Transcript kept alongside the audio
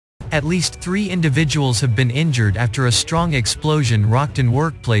At least 3 individuals have been injured after a strong explosion rocked a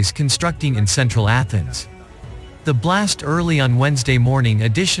workplace constructing in central Athens. The blast early on Wednesday morning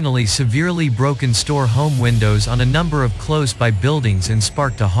additionally severely broken store home windows on a number of close-by buildings and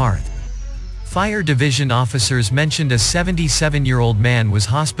sparked a hearth. Fire division officers mentioned a 77-year-old man was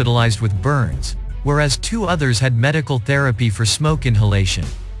hospitalized with burns, whereas 2 others had medical therapy for smoke inhalation.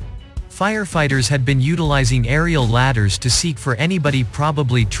 Firefighters had been utilizing aerial ladders to seek for anybody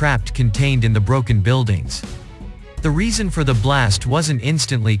probably trapped contained in the broken buildings. The reason for the blast wasn't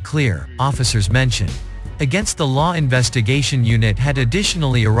instantly clear, officers mentioned. Against the law investigation unit had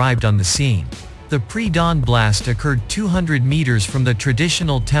additionally arrived on the scene. The pre-dawn blast occurred 200 meters from the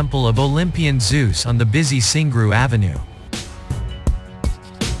traditional Temple of Olympian Zeus on the busy Syngrou Avenue.